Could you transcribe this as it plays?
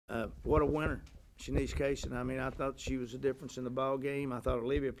What a winner. Shanice Kaysen. I mean, I thought she was the difference in the ball game. I thought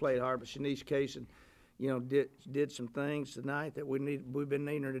Olivia played hard, but Shanice Kaysen, did some things tonight that we've been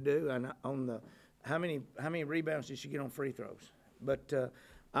needing her to do. And on the how many rebounds did she get on free throws? But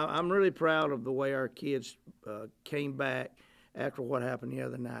I'm really proud of the way our kids came back after what happened the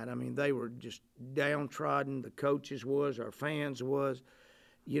other night. I mean, they were just downtrodden. The coaches was, our fans was.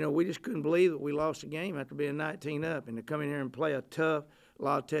 We just couldn't believe that we lost a game after being 19 up, and to come in here and play a tough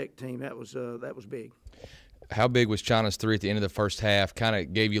Louisiana Tech team, that was big. How big was China's three at the end of the first half? Kind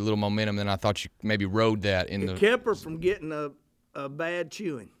of gave you a little momentum, and I thought you maybe rode that in the. It kept her from getting a bad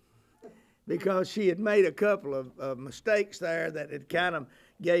chewing because she had made a couple of mistakes there that had kind of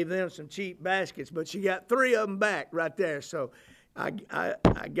gave them some cheap baskets, but she got 3 of them back right there. So I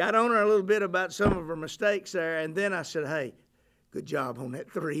got on her a little bit about some of her mistakes there, and then I said, hey, good job on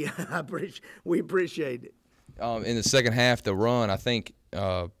that 3. We appreciate it. In the second half, the run, I think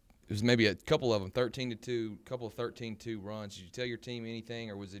it was maybe a couple of them, 13-2, couple of 13-2 runs. Did you tell your team anything,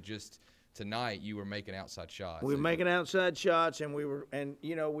 or was it just tonight you were making outside shots? We were making outside shots, and we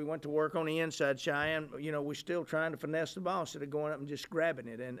went to work on the inside. Cheyenne, we're still trying to finesse the ball instead of going up and just grabbing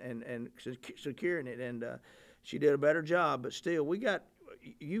it and securing it. And she did a better job, but still, we got.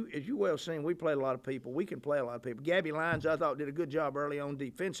 As you well seen, we played a lot of people. We can play a lot of people. Gabby Lyons, I thought, did a good job early on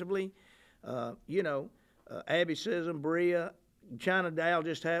defensively. Abby Sism, Bria, China Dow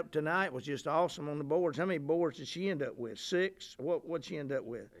just happened tonight was just awesome on the boards. How many boards did she end up with? 6? What'd she end up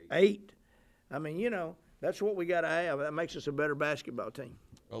with? 8. I mean, that's what we got to have. That makes us a better basketball team.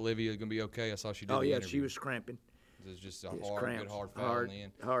 Olivia's going to be okay. I saw she did the interview. She was cramping. It was just a good hard foul in the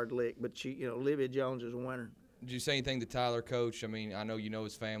end. Hard lick, but she, Olivia Jones is a winner. Did you say anything to Tyler, Coach? I mean, I know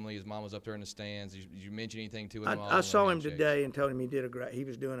his family. His mom was up there in the stands. Did you mention anything to him? I saw him today and told him he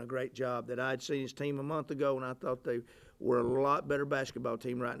was doing a great job. That I'd seen his team a month ago, and I thought they were a lot better basketball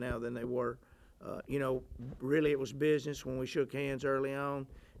team right now than they were. Really it was business when we shook hands early on.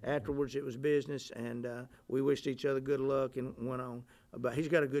 Afterwards it was business, and we wished each other good luck and went on. But he's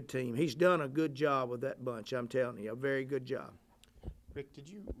got a good team. He's done a good job with that bunch, I'm telling you, a very good job. Rick,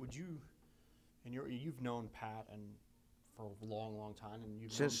 and you've known Pat for a long, long time, and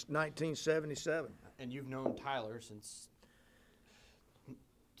since 1977. And you've known Tyler since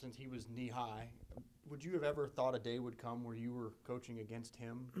he was knee high. Would you have ever thought a day would come where you were coaching against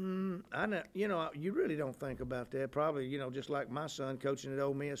him? I know. You really don't think about that. Probably, just like my son coaching at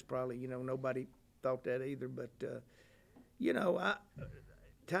Ole Miss. Probably, nobody thought that either. But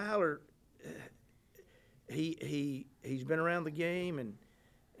Tyler, he's been around the game and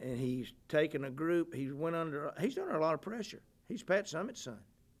he's taken a group. He's under a lot of pressure. He's Pat Summitt's son.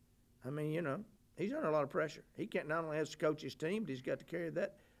 I mean, he's under a lot of pressure. He can't not only has to coach his team, but he's got to carry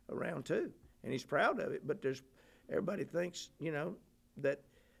that around too. And he's proud of it. But everybody thinks, that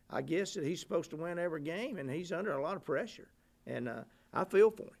I guess that he's supposed to win every game, and he's under a lot of pressure. And I feel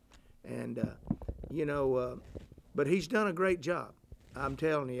for him. And but he's done a great job. I'm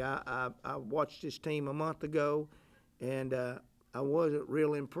telling you, I watched his team a month ago, and I wasn't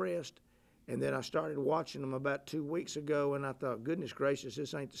real impressed. And then I started watching them about 2 weeks ago, and I thought, goodness gracious,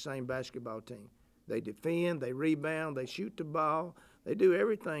 this ain't the same basketball team. They defend, they rebound, they shoot the ball. They do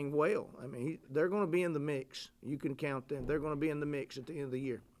everything well. I mean, they're going to be in the mix. You can count them. They're going to be in the mix at the end of the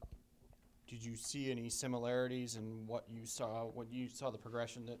year. Did you see any similarities in what you saw when you saw the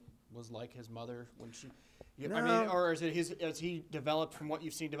progression that was like his mother when she? No. I mean, or is it has he developed from what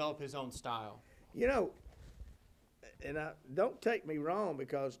you've seen develop his own style? And don't take me wrong,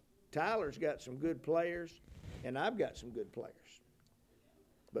 because Tyler's got some good players, and I've got some good players.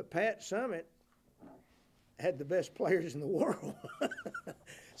 But Pat Summitt had the best players in the world.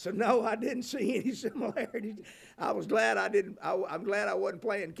 So no, I didn't see any similarities. I was glad I'm glad I wasn't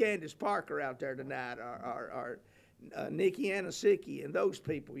playing Candace Parker out there tonight, or Nikki Anasicki and those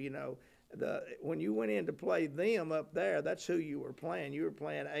people. When you went in to play them up there, that's who you were playing. You were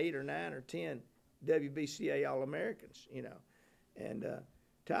playing 8 or 9 or 10 WBCA All-Americans. And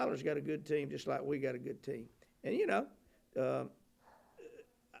Tyler's got a good team, just like we got a good team. And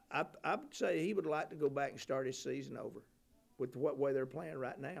I would say he would like to go back and start his season over with what way they're playing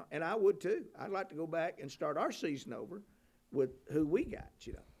right now. And I would too. I'd like to go back and start our season over with who we got,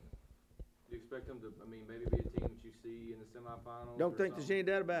 Do you expect them to, maybe be a team that you see in the semifinals? Don't think there's any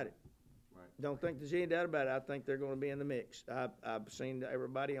doubt about it. Right. Don't think there's any doubt about it. I think they're going to be in the mix. I've seen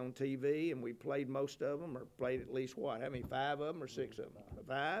everybody on TV, and we played most of them, or played at least 5 of them or 6 of them?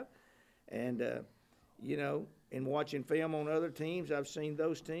 5. And, in watching film on other teams, I've seen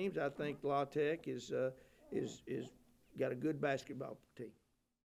those teams. I think La Tech is got a good basketball team.